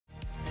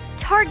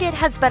Target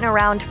has been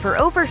around for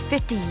over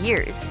 50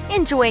 years,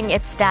 enjoying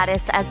its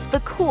status as the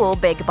cool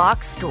big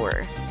box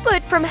store.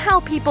 But from how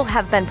people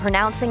have been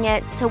pronouncing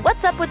it to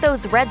what's up with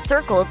those red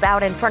circles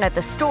out in front of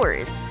the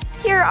stores,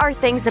 here are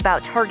things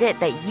about Target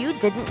that you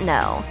didn't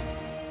know.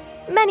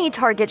 Many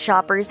Target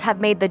shoppers have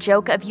made the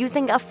joke of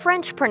using a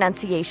French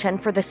pronunciation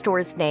for the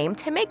store's name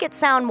to make it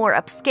sound more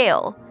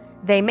upscale.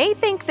 They may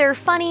think they're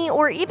funny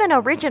or even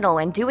original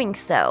in doing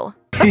so.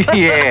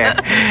 Yeah,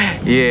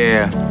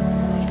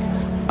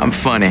 I'm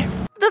funny.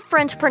 The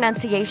French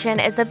pronunciation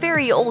is a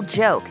very old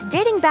joke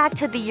dating back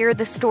to the year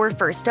the store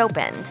first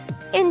opened.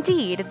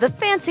 Indeed, the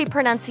fancy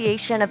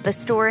pronunciation of the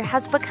store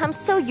has become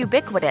so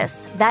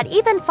ubiquitous that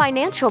even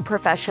financial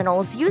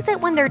professionals use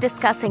it when they're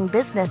discussing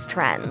business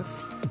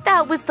trends.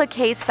 That was the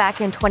case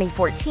back in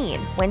 2014,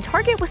 when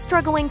Target was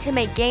struggling to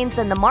make gains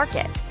in the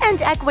market,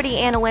 and equity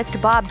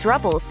analyst Bob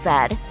Drubble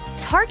said,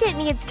 "Target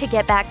needs to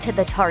get back to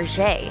the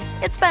Tarjay.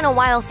 It's been a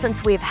while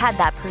since we've had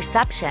that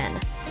perception."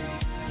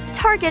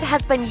 Target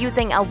has been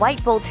using a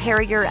white bull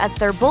terrier as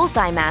their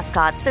Bullseye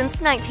mascot since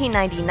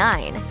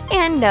 1999.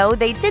 And no,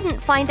 they didn't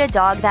find a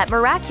dog that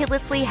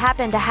miraculously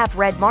happened to have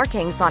red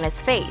markings on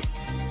his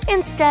face.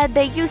 Instead,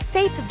 they use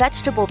safe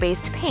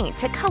vegetable-based paint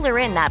to color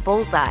in that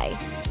bullseye.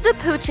 The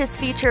pooch is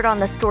featured on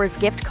the store's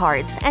gift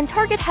cards, and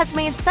Target has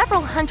made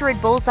several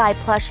hundred Bullseye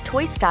plush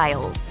toy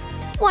styles.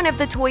 One of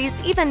the toys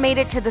even made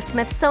it to the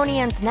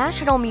Smithsonian's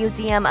National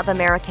Museum of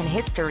American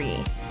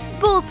History.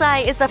 Bullseye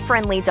is a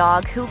friendly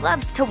dog who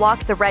loves to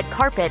walk the red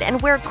carpet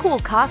and wear cool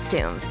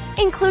costumes,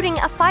 including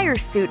a fire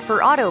suit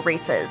for auto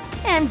races,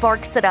 and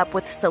barks it up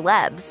with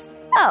celebs.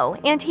 Oh,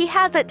 and he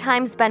has at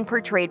times been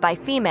portrayed by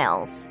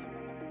females.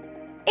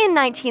 In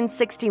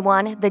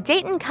 1961, the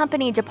Dayton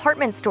Company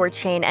department store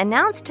chain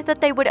announced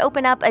that they would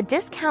open up a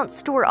discount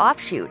store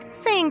offshoot,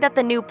 saying that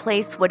the new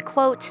place would,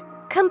 quote,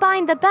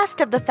 "combine the best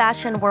of the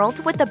fashion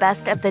world with the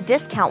best of the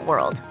discount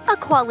world, a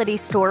quality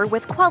store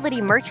with quality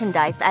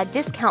merchandise at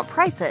discount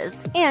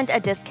prices, and a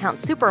discount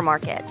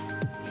supermarket."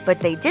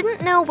 But they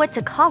didn't know what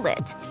to call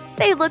it.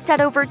 They looked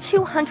at over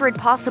 200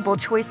 possible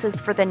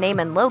choices for the name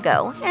and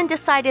logo and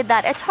decided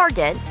that a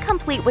Target,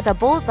 complete with a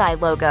Bullseye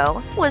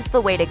logo, was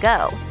the way to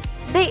go.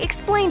 They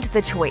explained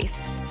the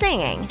choice,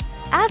 saying,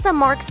 "As a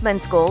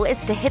marksman's goal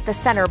is to hit the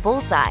center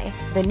bullseye,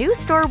 the new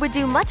store would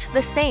do much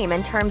the same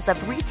in terms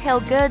of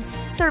retail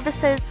goods,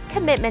 services,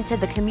 commitment to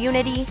the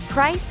community,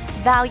 price,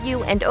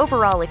 value, and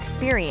overall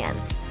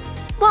experience."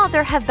 While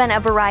there have been a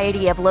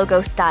variety of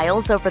logo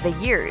styles over the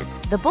years,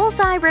 the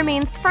bullseye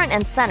remains front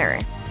and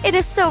center. It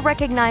is so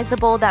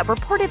recognizable that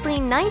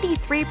reportedly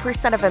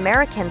 93% of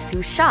Americans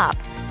who shop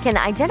can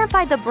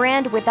identify the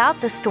brand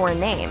without the store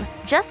name,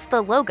 just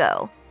the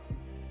logo.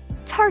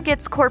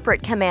 Target's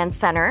Corporate Command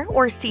Center,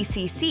 or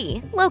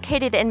CCC,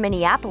 located in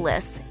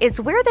Minneapolis, is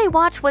where they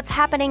watch what's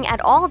happening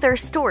at all their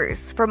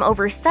stores from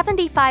over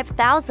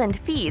 75,000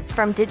 feeds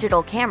from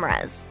digital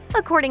cameras.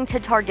 According to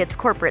Target's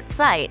corporate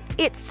site,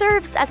 it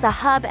serves as a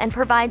hub and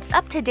provides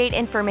up-to-date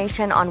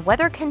information on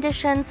weather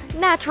conditions,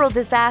 natural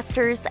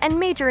disasters, and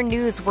major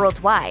news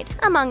worldwide,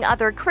 among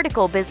other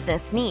critical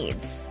business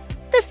needs.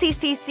 The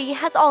CCC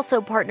has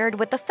also partnered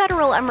with the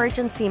Federal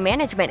Emergency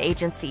Management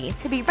Agency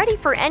to be ready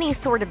for any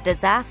sort of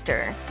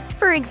disaster.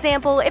 For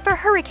example, if a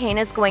hurricane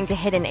is going to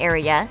hit an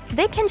area,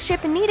 they can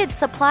ship needed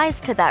supplies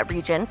to that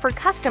region for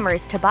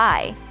customers to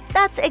buy.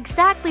 That's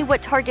exactly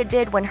what Target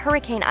did when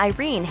Hurricane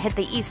Irene hit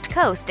the East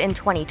Coast in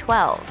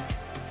 2012.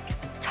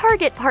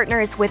 Target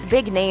partners with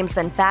big names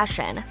in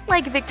fashion,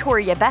 like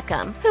Victoria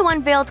Beckham, who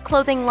unveiled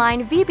clothing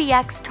line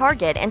VBX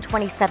Target in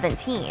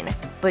 2017.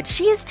 But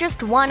she's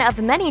just one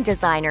of many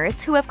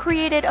designers who have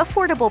created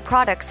affordable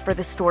products for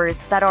the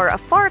stores that are a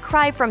far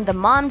cry from the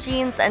mom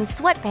jeans and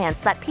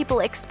sweatpants that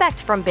people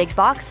expect from big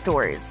box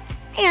stores.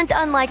 And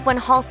unlike when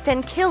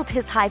Halston killed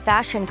his high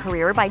fashion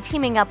career by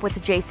teaming up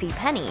with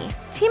JCPenney,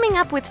 teaming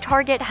up with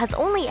Target has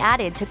only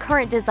added to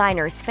current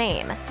designers'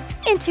 fame.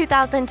 In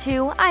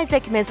 2002,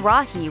 Isaac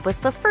Mizrahi was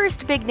the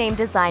first big-name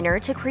designer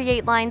to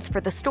create lines for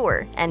the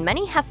store, and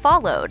many have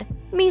followed.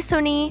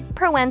 Missoni,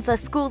 Proenza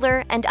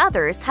Schooler, and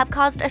others have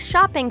caused a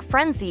shopping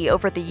frenzy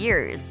over the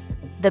years.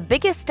 The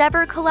biggest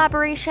ever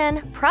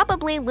collaboration?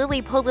 Probably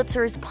Lilly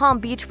Pulitzer's Palm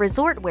Beach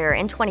resort wear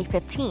in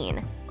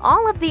 2015.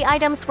 All of the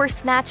items were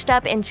snatched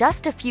up in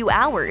just a few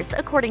hours,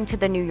 according to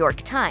the New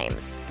York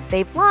Times.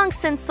 They've long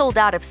since sold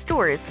out of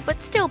stores, but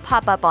still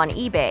pop up on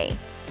eBay.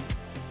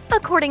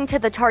 According to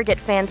the Target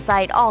fan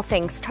site All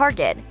Things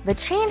Target, the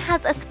chain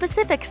has a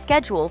specific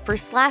schedule for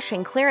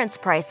slashing clearance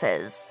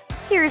prices.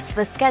 Here's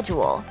the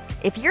schedule.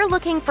 If you're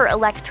looking for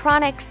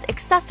electronics,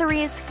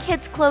 accessories,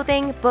 kids'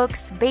 clothing,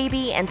 books,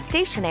 baby, and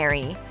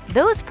stationery,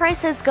 those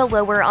prices go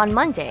lower on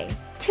Monday.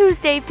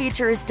 Tuesday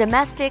features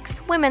domestics,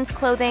 women's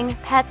clothing,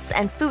 pets,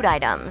 and food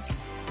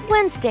items.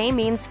 Wednesday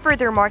means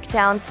further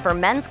markdowns for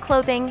men's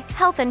clothing,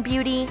 health and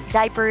beauty,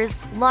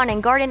 diapers, lawn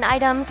and garden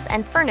items,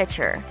 and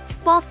furniture.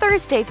 While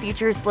Thursday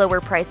features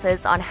lower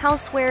prices on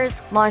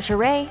housewares,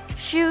 lingerie,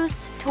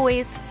 shoes,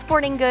 toys,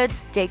 sporting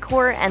goods,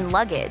 decor, and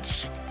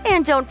luggage.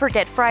 And don't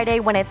forget Friday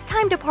when it's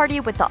time to party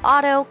with the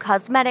auto,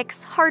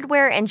 cosmetics,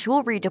 hardware, and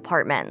jewelry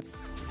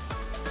departments.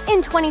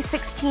 In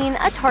 2016,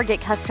 a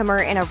Target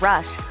customer in a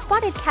rush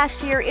spotted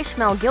cashier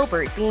Ishmael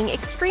Gilbert being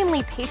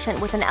extremely patient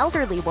with an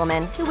elderly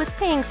woman who was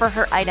paying for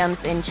her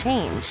items in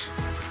change.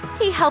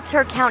 He helped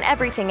her count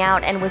everything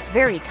out and was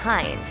very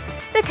kind.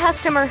 The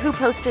customer who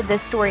posted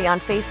this story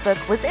on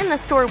Facebook was in the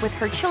store with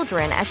her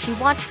children as she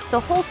watched the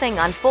whole thing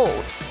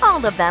unfold,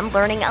 all of them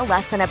learning a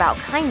lesson about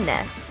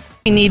kindness.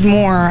 We need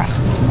more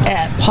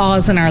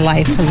pause in our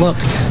life to look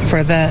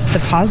for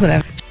the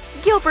positive.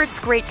 Gilbert's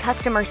great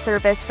customer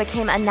service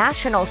became a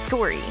national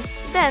story.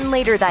 Then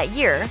later that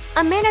year,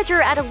 a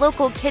manager at a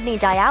local kidney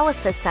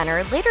dialysis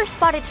center later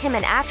spotted him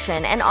in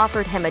action and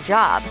offered him a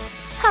job.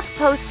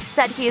 HuffPost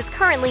said he is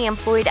currently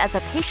employed as a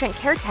patient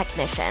care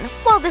technician,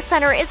 while the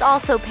center is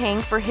also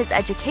paying for his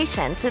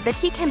education so that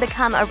he can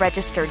become a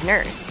registered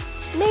nurse.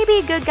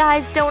 Maybe good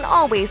guys don't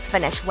always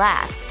finish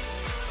last.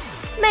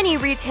 Many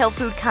retail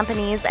food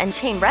companies and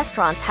chain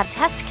restaurants have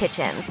test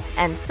kitchens,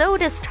 and so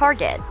does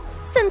Target.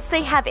 Since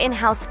they have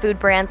in-house food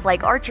brands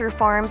like Archer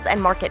Farms and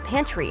Market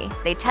Pantry,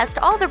 they test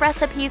all the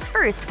recipes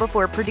first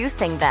before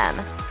producing them.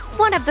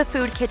 One of the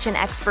food kitchen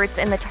experts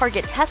in the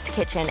Target test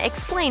kitchen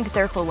explained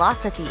their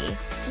philosophy.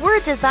 "We're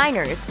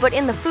designers, but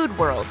in the food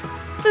world.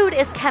 Food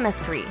is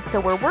chemistry, so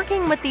we're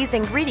working with these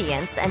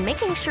ingredients and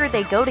making sure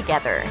they go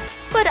together.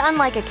 But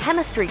unlike a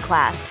chemistry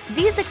class,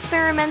 these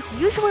experiments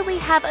usually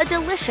have a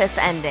delicious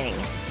ending."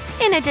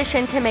 In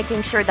addition to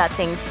making sure that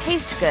things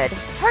taste good,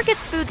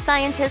 Target's food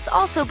scientists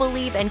also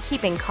believe in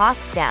keeping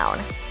costs down.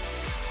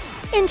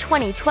 In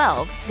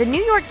 2012, the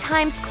New York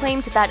Times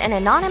claimed that an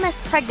anonymous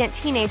pregnant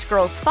teenage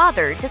girl's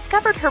father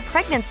discovered her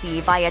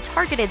pregnancy via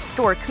targeted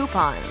store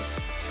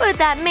coupons. But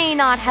that may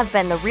not have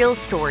been the real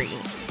story.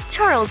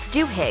 Charles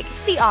Duhigg,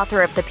 the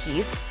author of the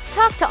piece,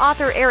 talked to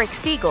author Eric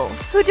Siegel,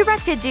 who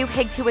directed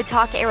Duhigg to a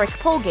talk Eric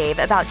Pohl gave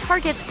about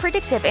Target's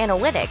predictive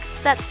analytics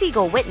that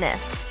Siegel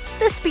witnessed.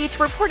 The speech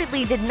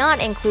reportedly did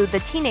not include the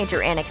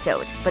teenager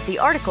anecdote, but the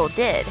article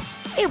did.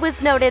 It was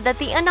noted that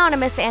the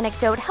anonymous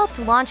anecdote helped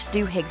launch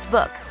Duhigg's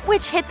book,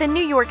 which hit the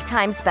New York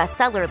Times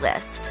bestseller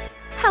list.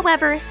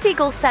 However,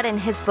 Siegel said in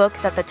his book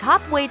that the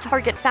top way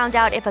Target found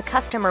out if a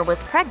customer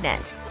was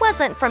pregnant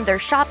wasn't from their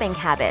shopping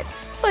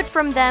habits, but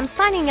from them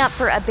signing up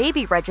for a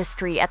baby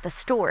registry at the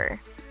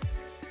store.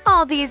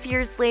 All these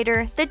years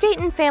later, the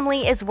Dayton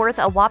family is worth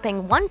a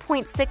whopping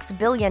 $1.6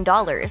 billion,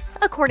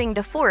 according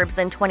to Forbes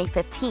in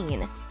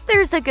 2015.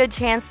 There's a good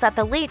chance that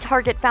the late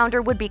Target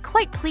founder would be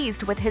quite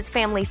pleased with his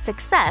family's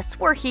success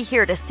were he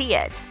here to see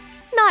it.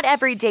 Not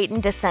every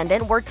Dayton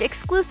descendant worked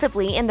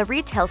exclusively in the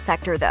retail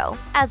sector, though,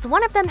 as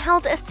one of them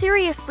held a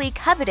seriously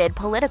coveted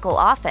political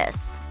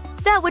office.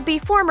 That would be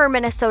former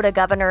Minnesota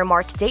Governor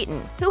Mark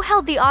Dayton, who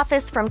held the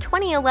office from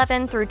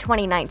 2011 through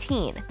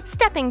 2019,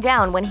 stepping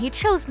down when he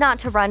chose not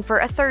to run for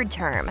a third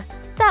term.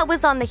 That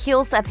was on the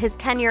heels of his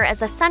tenure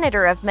as a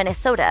senator of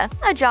Minnesota,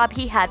 a job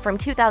he had from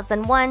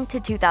 2001 to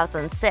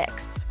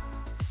 2006.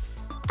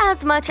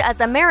 As much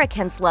as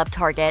Americans love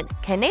Target,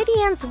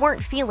 Canadians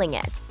weren't feeling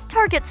it.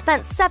 Target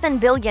spent $7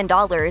 billion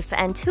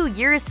and 2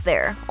 years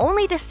there,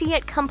 only to see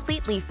it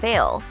completely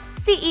fail.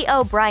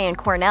 CEO Brian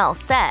Cornell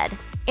said,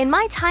 "In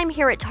my time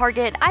here at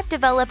Target, I've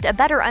developed a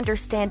better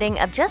understanding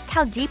of just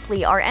how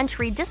deeply our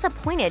entry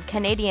disappointed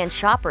Canadian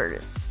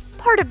shoppers.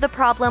 Part of the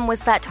problem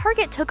was that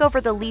Target took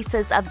over the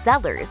leases of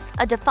Zellers,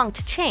 a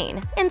defunct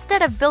chain,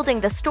 instead of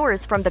building the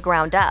stores from the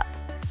ground up."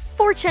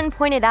 Fortune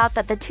pointed out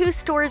that the two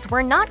stores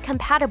were not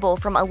compatible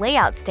from a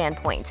layout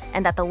standpoint,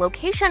 and that the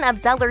location of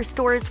Zeller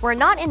stores were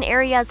not in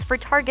areas for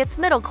Target's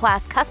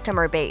middle-class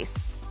customer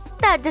base.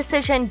 That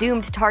decision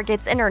doomed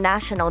Target's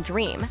international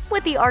dream,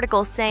 with the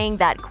article saying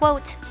that,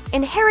 quote,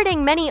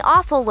 "Inheriting many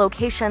awful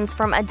locations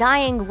from a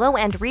dying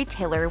low-end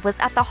retailer was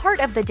at the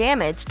heart of the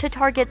damage to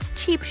Target's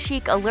cheap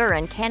chic allure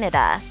in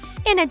Canada."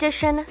 In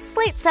addition,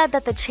 Slate said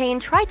that the chain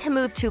tried to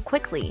move too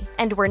quickly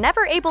and were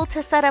never able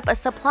to set up a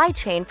supply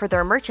chain for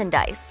their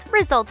merchandise,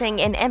 resulting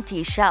in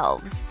empty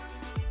shelves.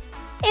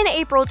 In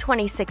April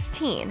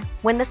 2016,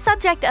 when the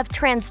subject of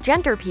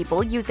transgender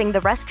people using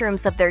the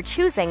restrooms of their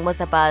choosing was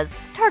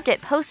abuzz,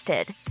 Target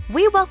posted,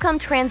 "We welcome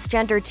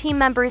transgender team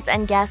members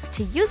and guests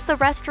to use the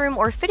restroom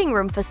or fitting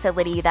room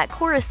facility that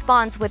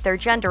corresponds with their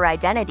gender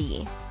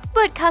identity."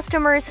 But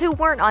customers who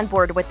weren't on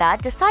board with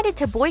that decided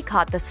to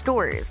boycott the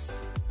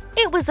stores.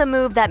 It was a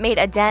move that made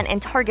a dent in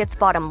Target's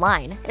bottom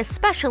line,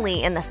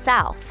 especially in the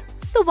South.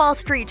 The Wall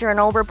Street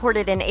Journal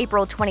reported in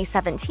April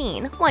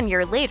 2017, 1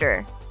 year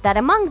later, that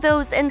among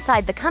those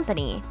inside the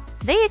company,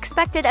 they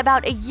expected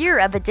about a year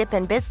of a dip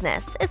in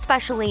business,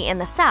 especially in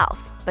the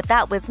South, but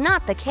that was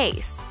not the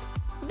case.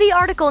 The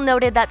article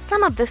noted that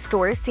some of the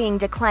stores seeing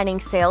declining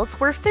sales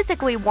were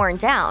physically worn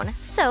down,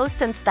 so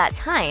since that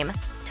time,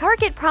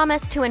 Target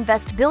promised to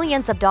invest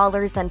billions of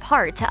dollars in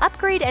part to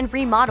upgrade and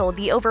remodel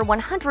the over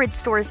 100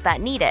 stores that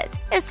need it,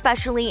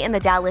 especially in the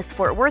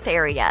Dallas-Fort Worth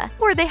area,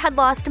 where they had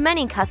lost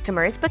many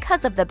customers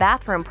because of the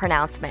bathroom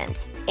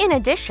pronouncement. In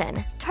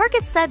addition,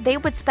 Target said they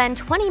would spend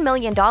 $20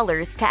 million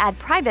to add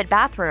private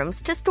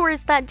bathrooms to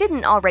stores that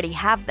didn't already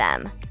have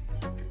them.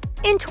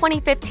 In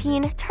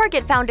 2015,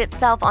 Target found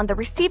itself on the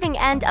receiving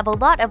end of a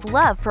lot of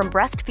love from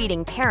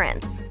breastfeeding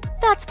parents.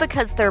 That's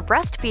because their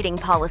breastfeeding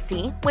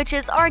policy, which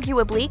is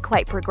arguably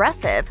quite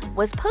progressive,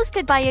 was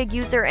posted by a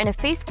user in a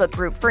Facebook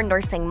group for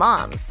nursing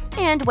moms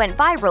and went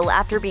viral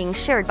after being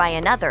shared by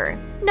another.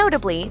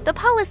 Notably, the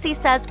policy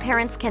says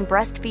parents can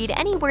breastfeed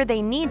anywhere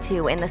they need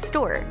to in the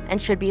store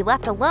and should be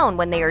left alone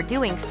when they are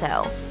doing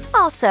so.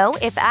 Also,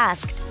 if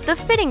asked, the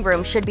fitting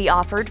room should be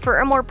offered for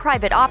a more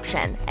private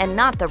option and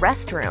not the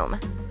restroom.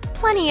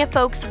 Plenty of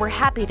folks were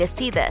happy to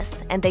see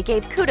this, and they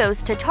gave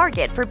kudos to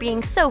Target for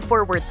being so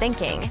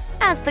forward-thinking.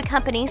 As the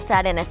company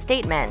said in a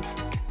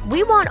statement,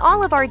 "We want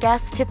all of our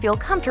guests to feel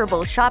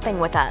comfortable shopping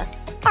with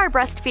us. Our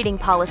breastfeeding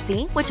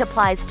policy, which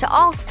applies to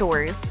all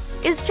stores,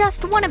 is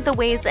just one of the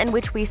ways in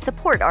which we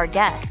support our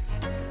guests."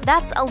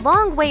 That's a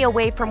long way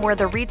away from where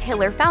the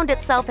retailer found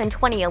itself in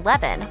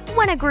 2011,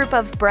 when a group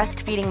of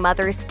breastfeeding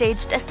mothers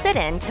staged a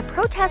sit-in to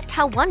protest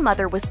how one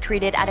mother was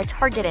treated at a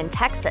Target in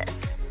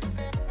Texas.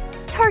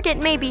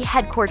 Target may be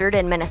headquartered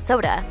in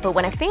Minnesota, but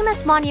when a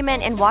famous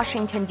monument in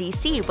Washington,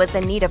 D.C. was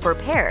in need of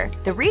repair,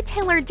 the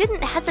retailer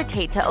didn't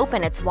hesitate to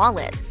open its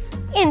wallets.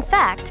 In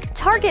fact,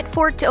 Target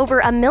forked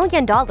over $1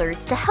 million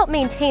to help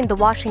maintain the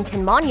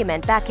Washington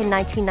Monument back in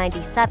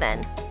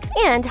 1997,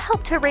 and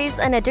helped to raise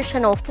an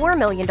additional $4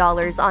 million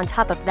on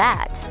top of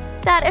that.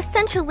 That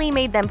essentially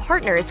made them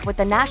partners with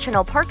the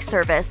National Park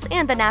Service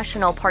and the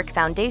National Park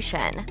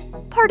Foundation.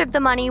 Part of the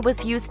money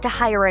was used to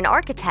hire an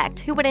architect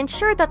who would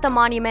ensure that the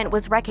monument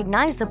was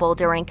recognizable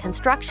during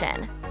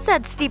construction,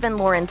 said Stephen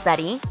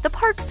Lorenzetti. The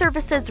Park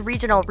Service's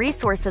Regional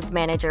Resources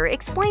Manager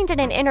explained in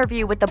an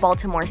interview with the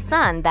Baltimore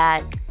Sun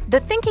that the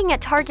thinking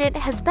at Target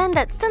has been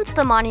that since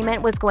the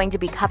monument was going to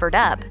be covered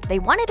up, they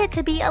wanted it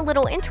to be a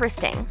little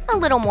interesting, a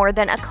little more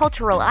than a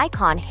cultural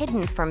icon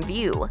hidden from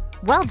view.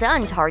 Well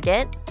done,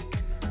 Target!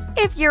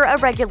 If you're a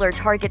regular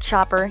Target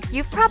shopper,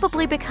 you've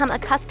probably become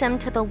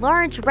accustomed to the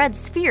large red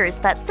spheres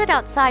that sit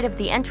outside of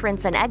the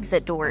entrance and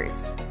exit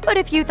doors. But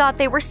if you thought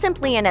they were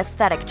simply an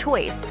aesthetic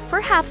choice,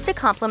 perhaps to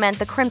complement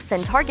the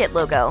crimson Target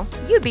logo,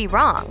 you'd be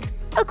wrong.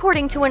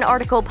 According to an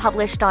article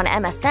published on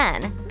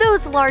MSN,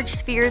 those large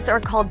spheres are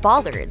called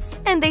bollards,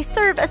 and they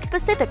serve a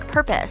specific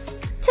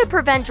purpose: to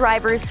prevent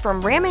drivers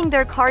from ramming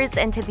their cars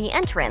into the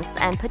entrance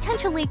and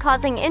potentially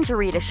causing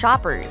injury to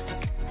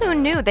shoppers. Who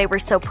knew they were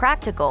so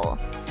practical?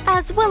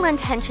 As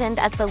well-intentioned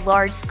as the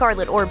large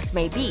scarlet orbs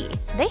may be,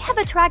 they have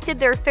attracted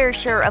their fair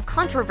share of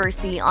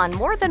controversy on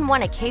more than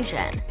one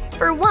occasion.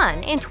 For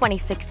one, in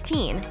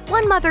 2016,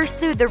 one mother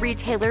sued the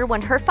retailer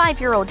when her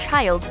 5-year-old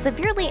child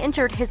severely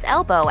injured his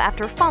elbow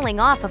after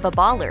falling off of a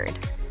bollard.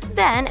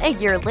 Then, a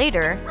year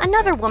later,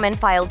 another woman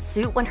filed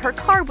suit when her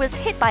car was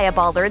hit by a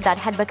bollard that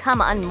had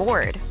become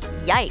unmoored.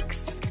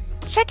 Yikes!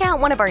 Check out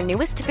one of our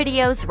newest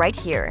videos right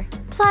here.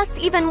 Plus,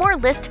 even more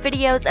list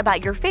videos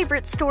about your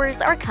favorite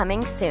stores are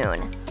coming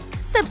soon.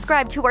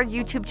 Subscribe to our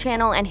YouTube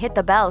channel and hit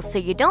the bell so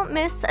you don't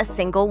miss a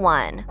single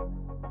one.